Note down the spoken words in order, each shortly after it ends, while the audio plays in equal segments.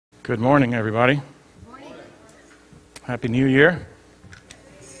Good morning, everybody. Good morning. Happy New Year.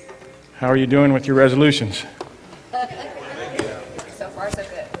 How are you doing with your resolutions? So far, so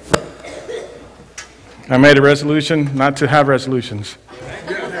good. I made a resolution not to have resolutions.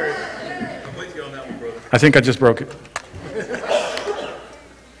 I think I just broke it.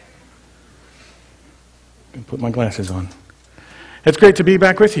 Can put my glasses on. It's great to be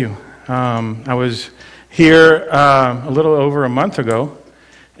back with you. I was here a little over a month ago,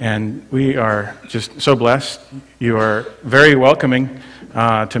 and we are just so blessed. You are very welcoming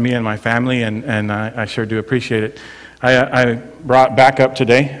to me and my family, and I sure do appreciate it. I brought backup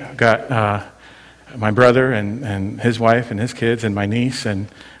today. I've got my brother and his wife and his kids and my niece and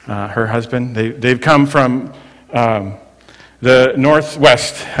her husband. They've come from the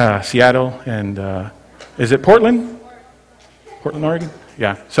Northwest, Seattle, and is it Portland? Portland, Oregon?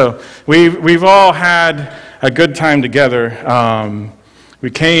 Yeah. So we've all had a good time together. We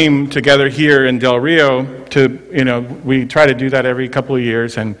came together here in Del Rio we try to do that every couple of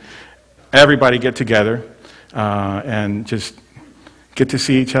years, and everybody get together and just get to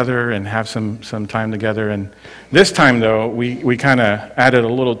see each other and have some time together. And this time, though, we kind of added a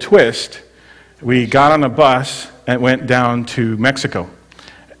little twist. We got on a bus and went down to Mexico,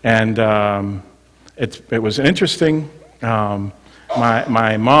 and it was interesting.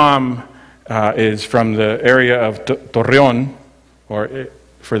 My mom is from the area of Torreon, or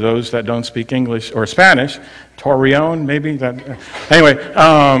for those that don't speak English or Spanish, Torreon, maybe. Anyway,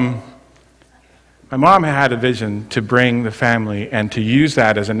 my mom had a vision to bring the family and to use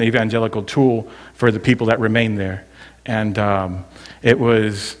that as an evangelical tool for the people that remain there. And it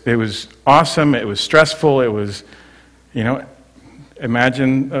was awesome. It was stressful. It was,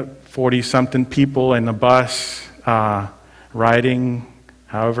 imagine 40-something people in a bus riding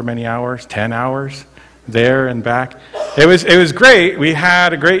however many hours, 10 hours, there and back. It was great. We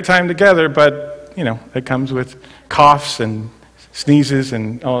had a great time together, but, it comes with coughs and sneezes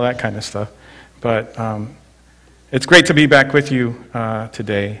and all that kind of stuff. But it's great to be back with you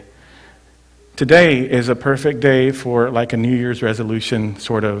today. Today is a perfect day for like a New Year's resolution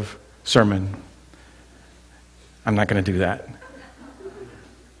sort of sermon. I'm not going to do that.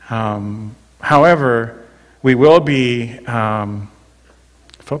 However, we will be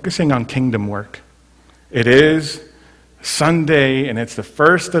focusing on kingdom work. It is Sunday, and it's the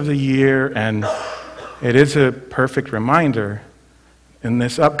first of the year, and it is a perfect reminder in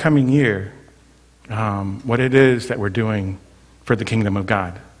this upcoming year what it is that we're doing for the kingdom of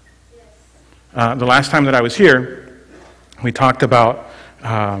God. The last time that I was here, we talked about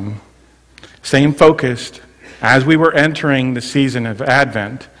staying focused as we were entering the season of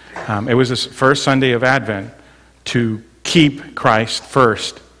Advent. It was the first Sunday of Advent to keep Christ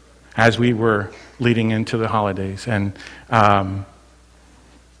first as we were leading into the holidays. And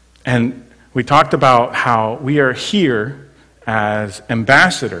we talked about how we are here as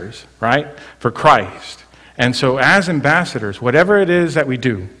ambassadors, right, for Christ. And so as ambassadors, whatever it is that we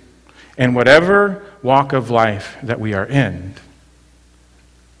do, in whatever walk of life that we are in,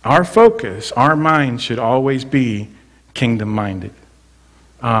 our focus, our mind should always be kingdom-minded.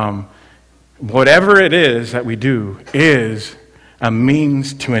 Whatever it is that we do is a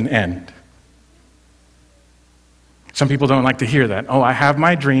means to an end. Some people don't like to hear that. Oh, I have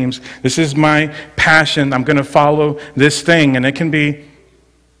my dreams. This is my passion. I'm going to follow this thing. And it can be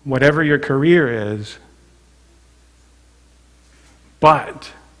whatever your career is.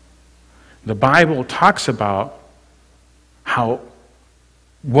 But the Bible talks about how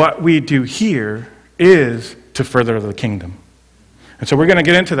what we do here is to further the kingdom. And so we're going to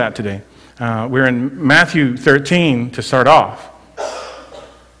get into that today. We're in Matthew 13 to start off.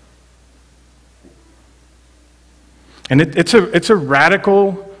 And it's a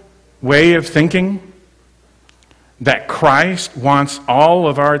radical way of thinking that Christ wants all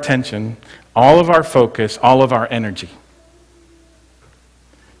of our attention, all of our focus, all of our energy.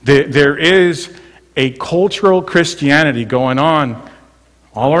 There is a cultural Christianity going on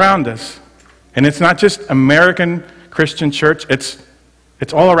all around us. And it's not just American Christian church, it's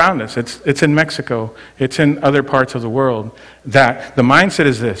all around us. It's in Mexico. It's in other parts of the world. That the mindset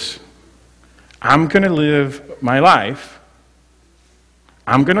is this: I'm going to live my life.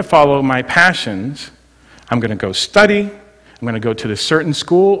 I'm going to follow my passions. I'm going to go study. I'm going to go to this certain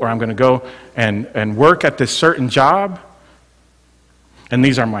school, or I'm going to go and work at this certain job. And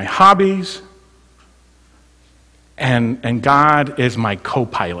these are my hobbies. And God is my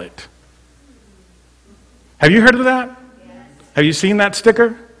co-pilot. Have you heard of that? Yes. Have you seen that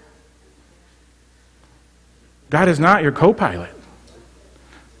sticker? God is not your co-pilot.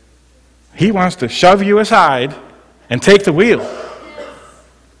 He wants to shove you aside and take the wheel.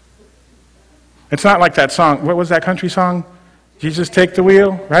 It's not like that song. What was that country song? Jesus, take the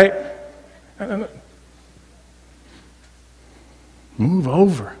wheel, right? Move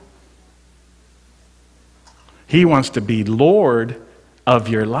over. He wants to be Lord of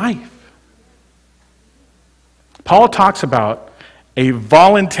your life. Paul talks about a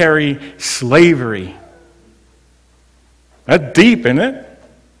voluntary slavery. That's deep, isn't it?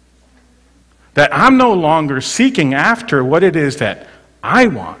 That I'm no longer seeking after what it is that I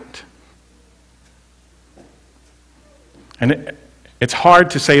want. And it's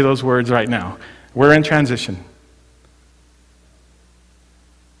hard to say those words right now. We're in transition.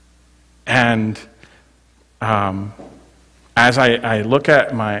 And as I look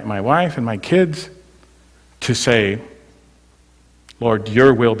at my wife and my kids, to say, Lord,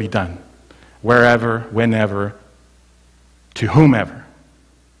 your will be done, wherever, whenever, to whomever.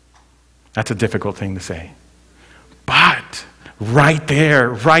 That's a difficult thing to say. But right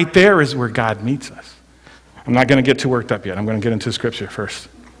there is where God meets us. I'm not going to get too worked up yet. I'm going to get into Scripture first.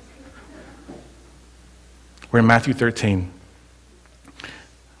 We're in Matthew 13,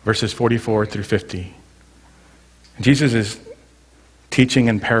 verses 44 through 50. Jesus is teaching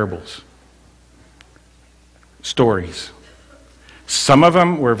in parables, stories. Some of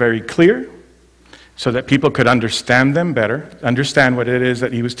them were very clear so that people could understand them better, understand what it is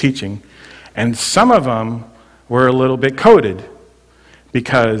that he was teaching. And some of them were a little bit coded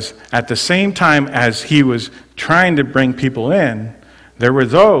because at the same time as he was trying to bring people in, there were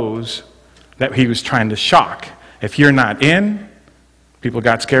those that he was trying to shock. If you're not in, people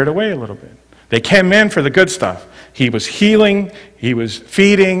got scared away a little bit. They came in for the good stuff. He was healing, he was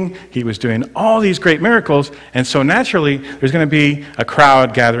feeding, he was doing all these great miracles, and so naturally there's going to be a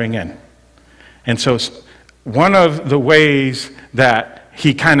crowd gathering in. And so one of the ways that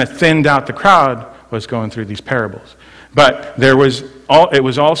he kind of thinned out the crowd was going through these parables. But it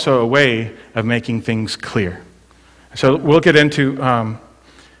was also a way of making things clear. So we'll get into,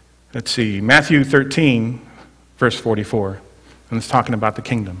 Matthew 13, verse 44, and it's talking about the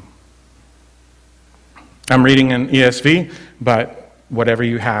kingdom. I'm reading in ESV, but whatever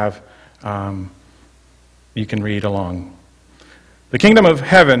you have, you can read along. The kingdom of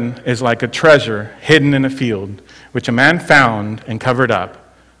heaven is like a treasure hidden in a field, which a man found and covered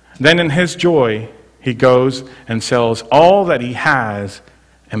up. Then in his joy, he goes and sells all that he has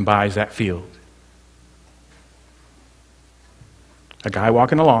and buys that field. A guy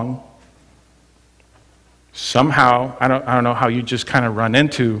walking along, somehow, I don't know how you just kind of run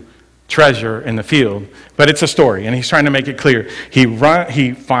into treasure in the field, but it's a story, and he's trying to make it clear.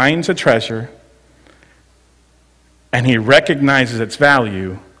 He finds a treasure, and he recognizes its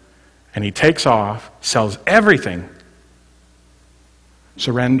value, and he takes off, sells everything,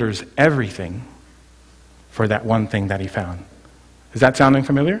 surrenders everything for that one thing that he found. Is that sounding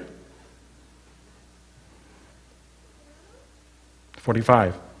familiar?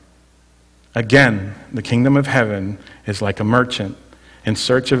 45. Again, the kingdom of heaven is like a merchant in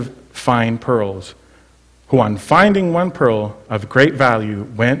search of fine pearls, who on finding one pearl of great value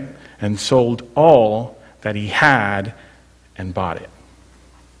went and sold all that he had and bought it.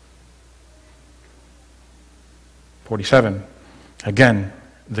 47. Again,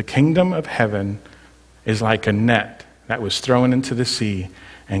 the kingdom of heaven is like a net that was thrown into the sea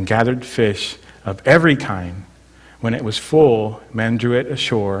and gathered fish of every kind. When it was full, men drew it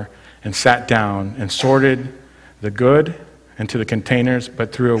ashore and sat down and sorted the good into the containers,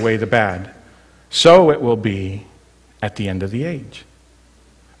 but threw away the bad. So it will be at the end of the age.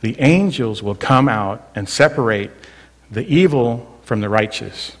 The angels will come out and separate the evil from the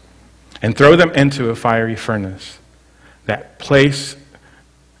righteous and throw them into a fiery furnace.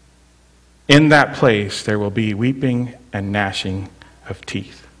 In that place there will be weeping and gnashing of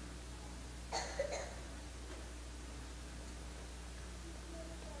teeth.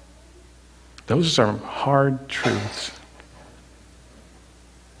 Those are hard truths.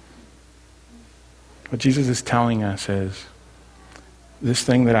 What Jesus is telling us is, this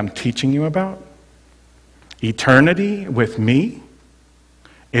thing that I'm teaching you about, eternity with me,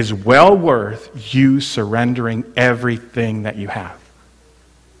 is well worth you surrendering everything that you have.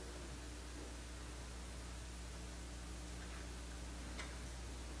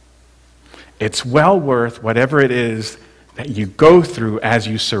 It's well worth whatever it is that you go through as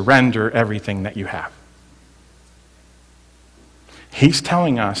you surrender everything that you have. He's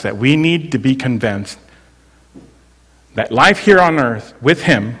telling us that we need to be convinced that life here on earth with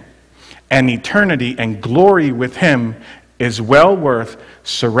him and eternity and glory with him is well worth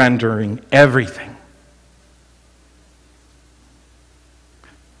surrendering everything.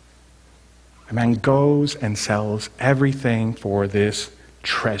 A man goes and sells everything for this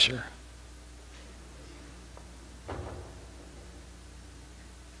treasure.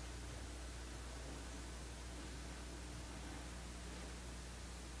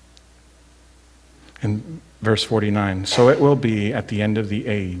 In verse 49, so it will be at the end of the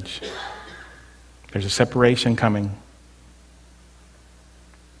age. There's a separation coming.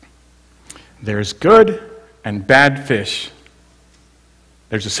 There's good and bad fish.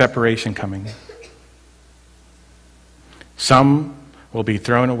 There's a separation coming. Some will be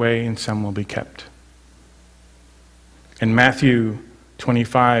thrown away and some will be kept. In Matthew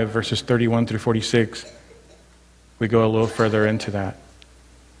 25, verses 31 through 46, we go a little further into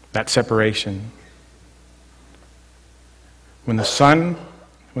that separation. When the Son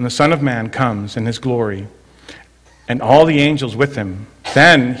of Man comes in his glory, and all the angels with him,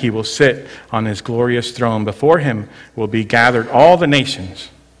 then he will sit on his glorious throne. Before him will be gathered all the nations.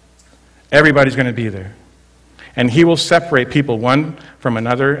 Everybody's going to be there. And he will separate people one from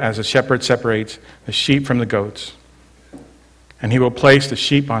another as a shepherd separates the sheep from the goats. And he will place the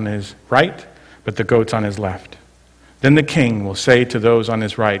sheep on his right, but the goats on his left. Then the king will say to those on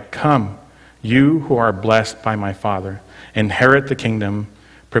his right, "Come, you who are blessed by my Father, inherit the kingdom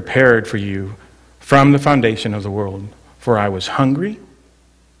prepared for you from the foundation of the world. For I was hungry,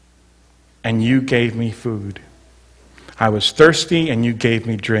 and you gave me food. I was thirsty, and you gave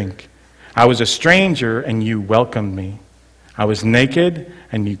me drink. I was a stranger, and you welcomed me. I was naked,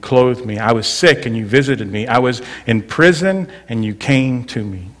 and you clothed me. I was sick, and you visited me. I was in prison, and you came to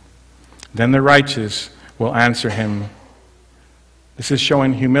me." Then the righteous will answer him. This is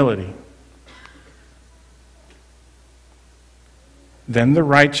showing humility. Then the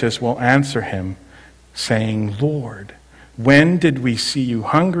righteous will answer him, saying, "Lord, when did we see you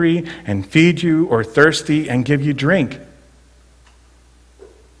hungry and feed you, or thirsty and give you drink?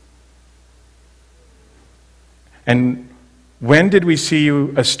 And when did we see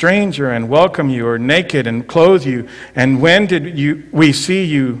you a stranger and welcome you, or naked and clothe you? And when did we see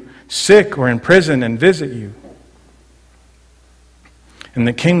you sick or in prison and visit you?" And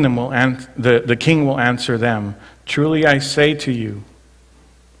the king will answer them, "Truly I say to you."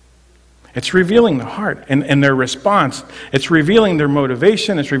 It's revealing the heart and their response. It's revealing their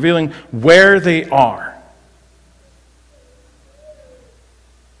motivation. It's revealing where they are.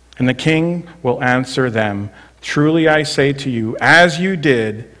 And the king will answer them, "Truly I say to you, as you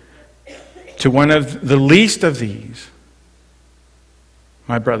did to one of the least of these,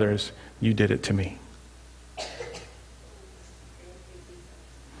 my brothers, you did it to me."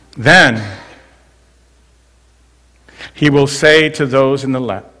 Then he will say to those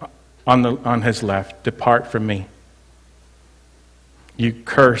on his left, "Depart from me, you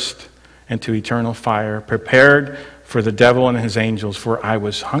cursed, into eternal fire, prepared for the devil and his angels. For I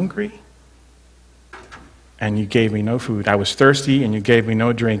was hungry, and you gave me no food. I was thirsty, and you gave me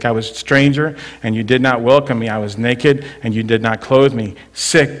no drink. I was a stranger, and you did not welcome me. I was naked, and you did not clothe me.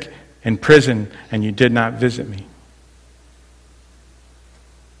 Sick, in prison, and you did not visit me."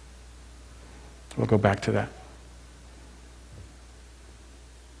 We'll go back to that.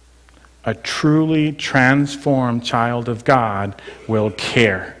 A truly transformed child of God will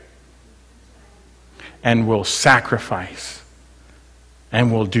care and will sacrifice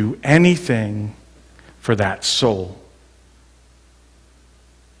and will do anything for that soul.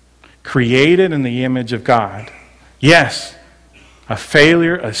 Created in the image of God. Yes, a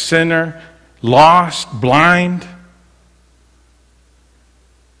failure, a sinner, lost, blind,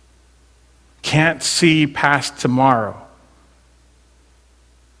 can't see past tomorrow.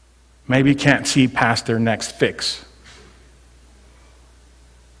 Maybe can't see past their next fix.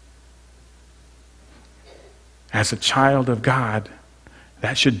 As a child of God,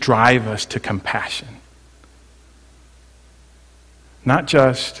 that should drive us to compassion. Not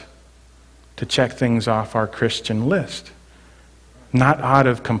just to check things off our Christian list. Not out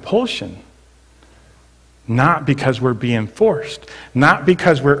of compulsion. Not because we're being forced. Not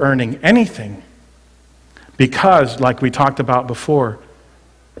because we're earning anything. Because, like we talked about before,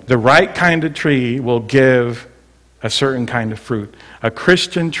 the right kind of tree will give a certain kind of fruit. A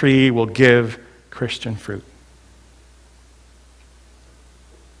Christian tree will give Christian fruit.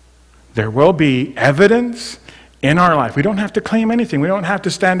 There will be evidence in our life. We don't have to claim anything. We don't have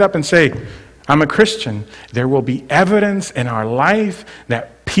to stand up and say, "I'm a Christian." There will be evidence in our life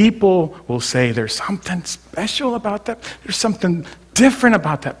that people will say, "There's something special about that. There's something different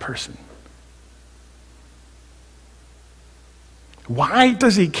about that person. Why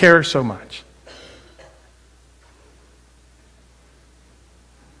does he care so much?"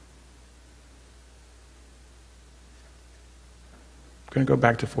 I'm going to go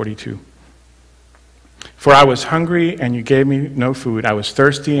back to 42. "For I was hungry, and you gave me no food. I was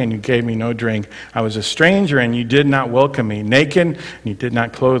thirsty, and you gave me no drink. I was a stranger, and you did not welcome me. Naked, and you did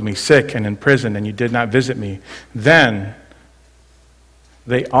not clothe me. Sick and in prison, and you did not visit me." Then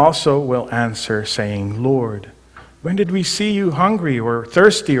they also will answer, saying, Lord, when did we see you hungry or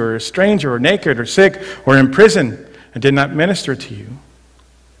thirsty or a stranger or naked or sick or in prison and did not minister to you?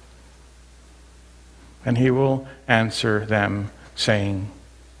 And he will answer them, saying,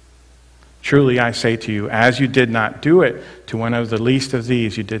 truly I say to you, as you did not do it to one of the least of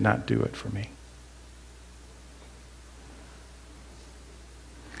these, you did not do it for me.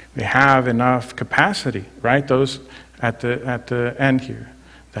 We have enough capacity, right? Those at the end here,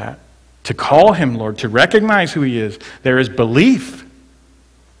 that to call him Lord, to recognize who he is. There is belief,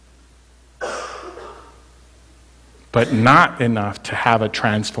 but not enough to have a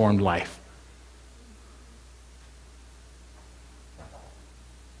transformed life.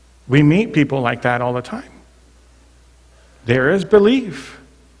 We meet people like that all the time. There is belief.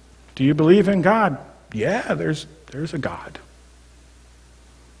 Do you believe in God? Yeah, there's a God.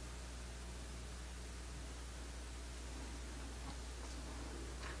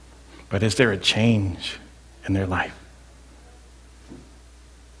 But is there a change in their life?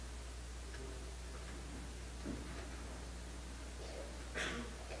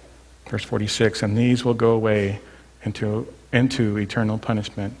 Verse 46, and these will go away into eternal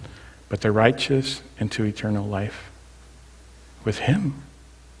punishment, but the righteous into eternal life with him.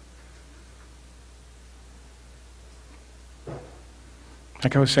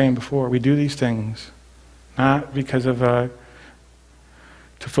 Like I was saying before, we do these things not because of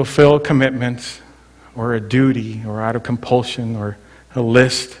to fulfill commitments or a duty or out of compulsion or a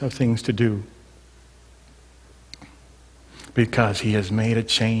list of things to do, because he has made a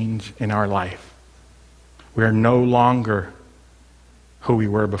change in our life. We are no longer who we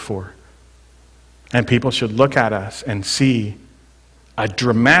were before. And people should look at us and see a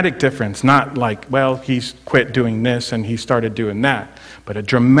dramatic difference, not like, well, he's quit doing this and he started doing that, but a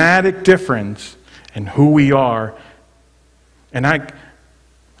dramatic difference in who we are. And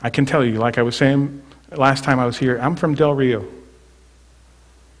I can tell you, like I was saying last time I was here, I'm from Del Rio.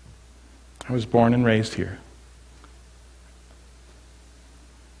 I was born and raised here.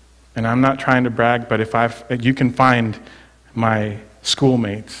 And I'm not trying to brag, but you can find my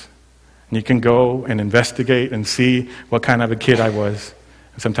schoolmates, and you can go and investigate and see what kind of a kid I was.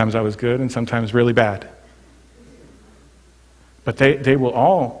 And sometimes I was good, and sometimes really bad. But they will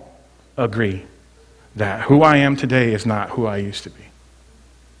all agree that who I am today is not who I used to be.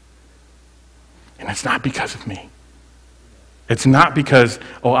 And it's not because of me. It's not because,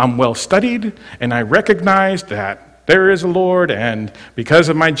 I'm well studied, and I recognize that there is a Lord, and because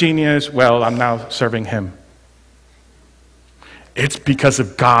of my genius, I'm now serving him. It's because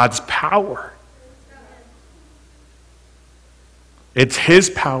of God's power. It's his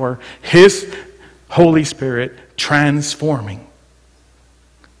power, his Holy Spirit transforming.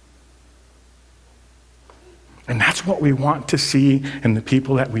 And that's what we want to see in the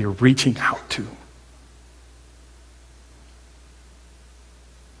people that we are reaching out to.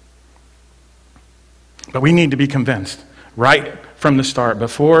 But we need to be convinced right from the start.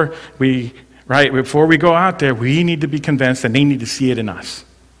 Before we go out there, we need to be convinced, and they need to see it in us.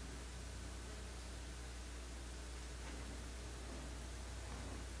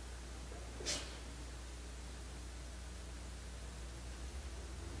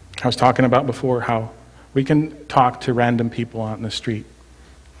 I was talking about before how we can talk to random people out in the street,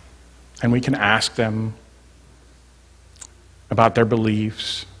 and we can ask them about their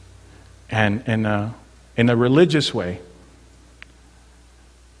beliefs, and in a religious way,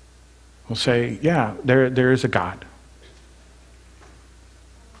 we'll say, yeah, there is a God.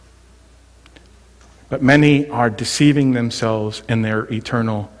 But many are deceiving themselves in their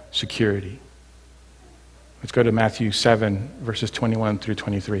eternal security. Let's go to Matthew 7, verses 21 through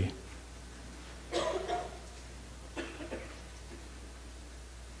 23.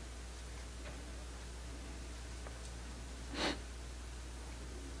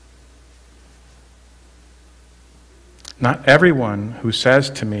 Not everyone who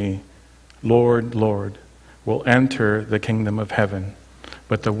says to me, Lord, Lord, will enter the kingdom of heaven,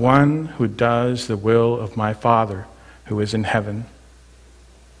 but the one who does the will of my Father who is in heaven.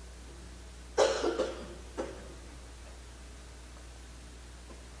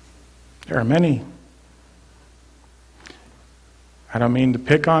 There are many. I don't mean to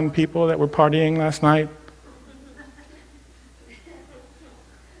pick on people that were partying last night,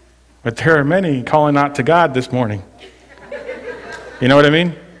 but there are many calling out to God this morning. You know what I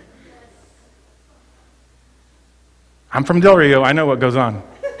mean? I'm from Del Rio. I know what goes on.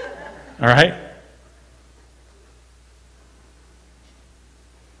 All right?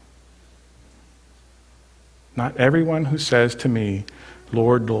 Not everyone who says to me,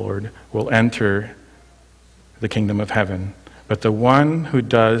 Lord, Lord, will enter the kingdom of heaven, but the one who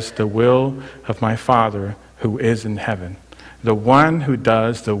does the will of my Father who is in heaven. The one who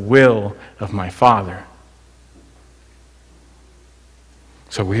does the will of my Father.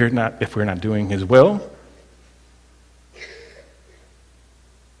 So if we're not doing his will,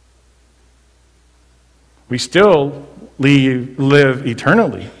 we still live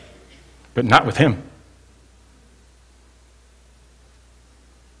eternally, but not with him.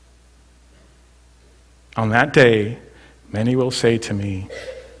 On that day, many will say to me,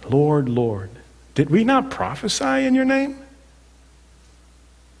 Lord, Lord, did we not prophesy in your name?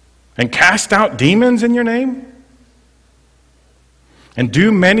 And cast out demons in your name? And do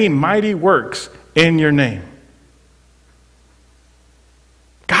many mighty works in your name?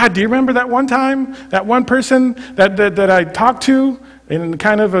 God, do you remember that one time, that one person that I talked to in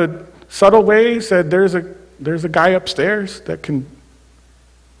kind of a subtle way said, there's a guy upstairs that can...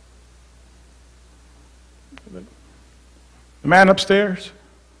 The man upstairs.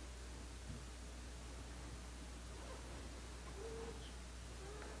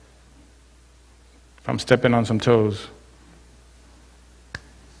 If I'm stepping on some toes,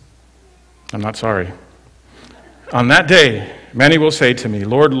 I'm not sorry. On that day, many will say to me,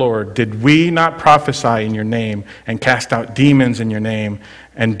 Lord, Lord, did we not prophesy in your name and cast out demons in your name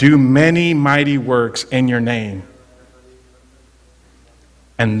and do many mighty works in your name?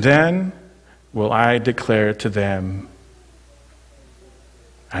 And then will I declare to them,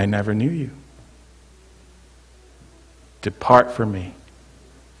 I never knew you. Depart from me,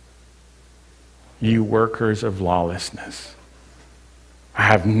 you workers of lawlessness. I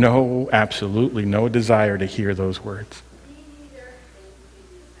have absolutely no desire to hear those words.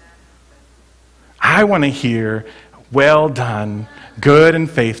 I want to hear, well done, good and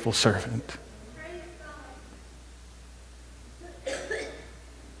faithful servant.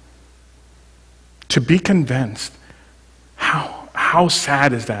 To be convinced, how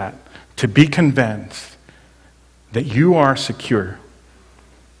sad is that? To be convinced that you are secure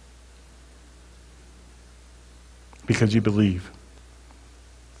because you believe.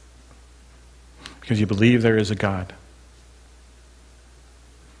 Because you believe there is a God.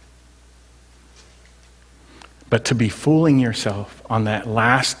 But to be fooling yourself on that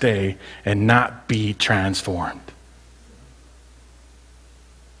last day and not be transformed.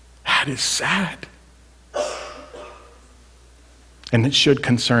 That is sad. And it should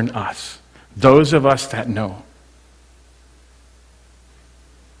concern us, those of us that know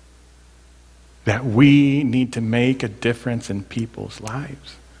that we need to make a difference in people's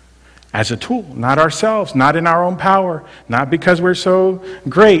lives as a tool, not ourselves, not in our own power, not because we're so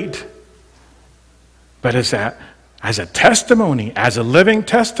great, but as a testimony, as a living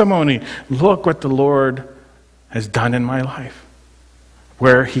testimony. Look what the Lord has done in my life,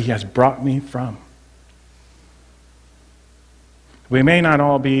 where he has brought me from. We may not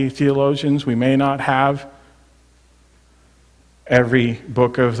all be theologians. We may not have every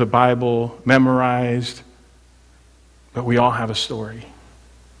book of the Bible memorized, but we all have a story.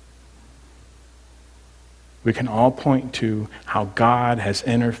 We can all point to how God has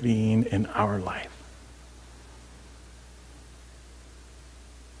intervened in our life.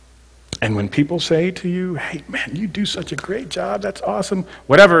 And when people say to you, hey, man, you do such a great job, that's awesome,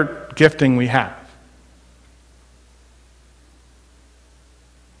 whatever gifting we have,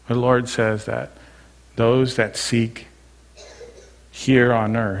 the Lord says that those that seek here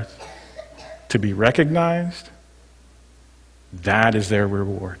on earth to be recognized, that is their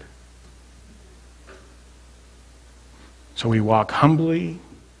reward. So we walk humbly,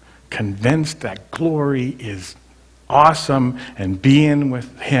 convinced that glory is awesome and being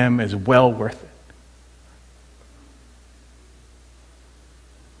with him is well worth it.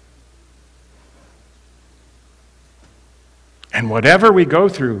 And whatever we go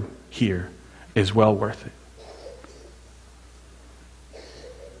through here is well worth it.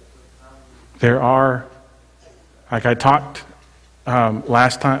 There are, like I talked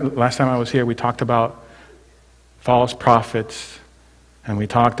last time I was here, we talked about false prophets, and we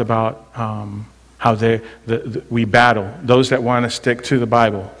talked about how we battle. Those that want to stick to the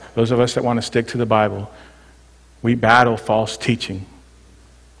Bible, those of us that want to stick to the Bible, we battle false teaching.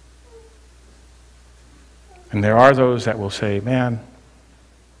 And there are those that will say, man,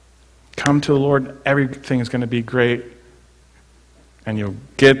 come to the Lord, everything is going to be great, and you'll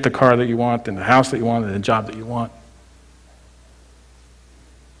get the car that you want, and the house that you want, and the job that you want.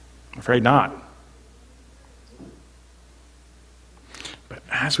 I'm afraid not. But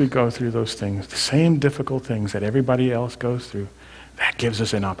as we go through those things, the same difficult things that everybody else goes through, that gives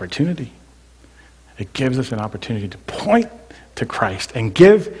us an opportunity. It gives us an opportunity to point to Christ and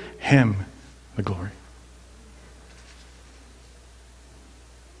give him the glory.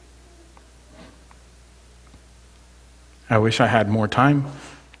 I wish I had more time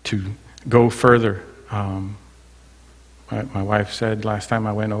to go further. My wife said last time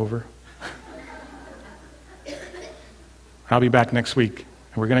I went over. I'll be back next week,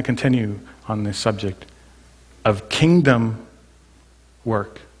 and we're going to continue on this subject of kingdom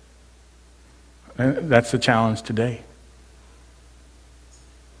work. And that's the challenge today.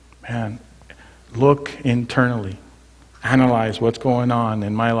 Man, look internally. Analyze what's going on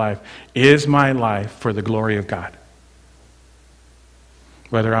in my life. Is my life for the glory of God?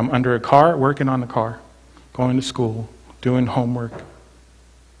 Whether I'm under a car, working on the car, going to school, doing homework,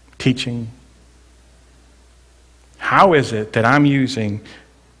 teaching. How is it that I'm using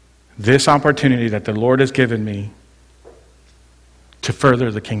this opportunity that the Lord has given me to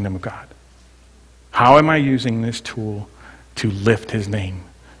further the kingdom of God? How am I using this tool to lift His name,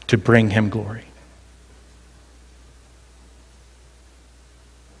 to bring Him glory?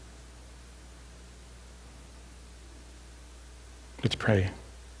 Let's pray.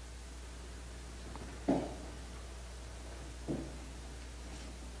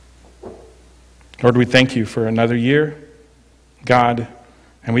 Lord, we thank you for another year, God,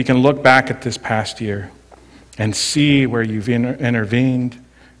 and we can look back at this past year and see where you've intervened,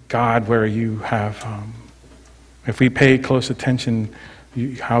 God, where you have, if we pay close attention,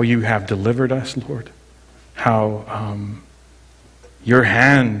 how you have delivered us, Lord, how your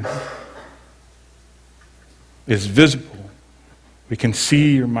hand is visible. We can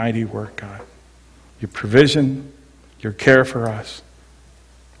see your mighty work, God, your provision, your care for us.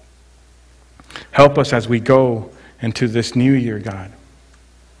 Help us as we go into this new year, God,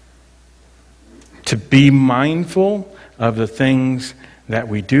 to be mindful of the things that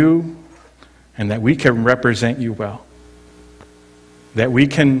we do and that we can represent you well. That we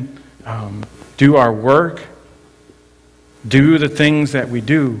can do our work, do the things that we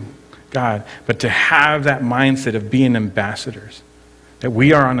do, God, but to have that mindset of being ambassadors. That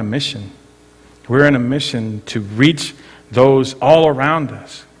we are on a mission. We're on a mission to reach those all around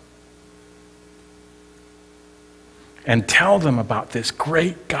us and tell them about this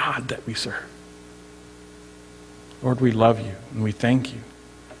great God that we serve. Lord, we love you and we thank you.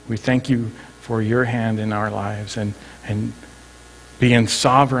 We thank you for your hand in our lives and being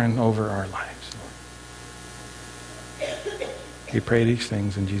sovereign over our lives, Lord. We pray these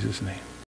things in Jesus' name.